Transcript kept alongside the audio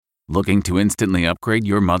Looking to instantly upgrade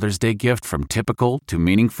your Mother's Day gift from typical to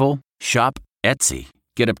meaningful? Shop Etsy.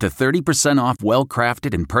 Get up to 30% off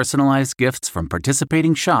well-crafted and personalized gifts from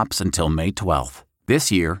participating shops until May 12th. This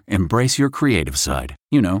year, embrace your creative side.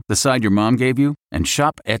 You know, the side your mom gave you. And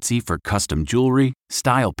shop Etsy for custom jewelry,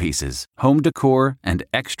 style pieces, home decor, and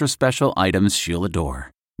extra special items she'll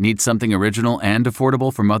adore. Need something original and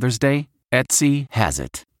affordable for Mother's Day? Etsy has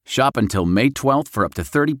it. Shop until May 12th for up to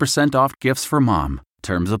 30% off gifts for mom.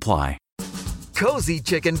 Terms apply. Cozy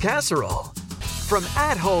Chicken Casserole. From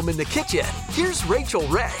at home in the kitchen, here's Rachel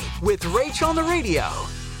Ray with Rach on the Radio.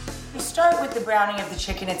 We start with the browning of the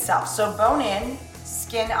chicken itself. So bone in,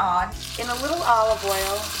 skin on, in a little olive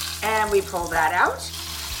oil, and we pull that out.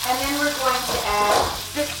 And then we're going to add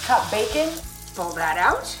 6 cup bacon, pull that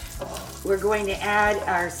out. We're going to add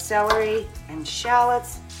our celery and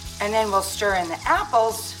shallots, and then we'll stir in the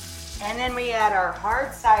apples, and then we add our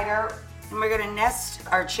hard cider, and we're gonna nest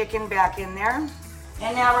our chicken back in there.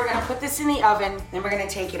 And now we're gonna put this in the oven, then we're gonna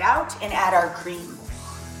take it out and add our cream.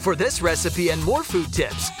 For this recipe and more food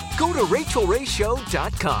tips, go to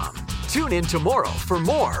RachelRayShow.com. Tune in tomorrow for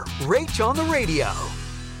more Rach on the Radio.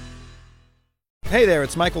 Hey there,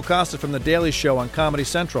 it's Michael Costa from The Daily Show on Comedy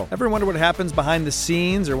Central. Ever wonder what happens behind the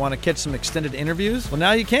scenes or want to catch some extended interviews? Well,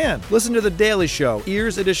 now you can. Listen to The Daily Show,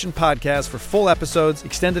 Ears Edition podcast for full episodes,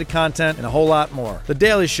 extended content, and a whole lot more. The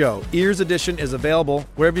Daily Show, Ears Edition is available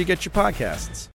wherever you get your podcasts.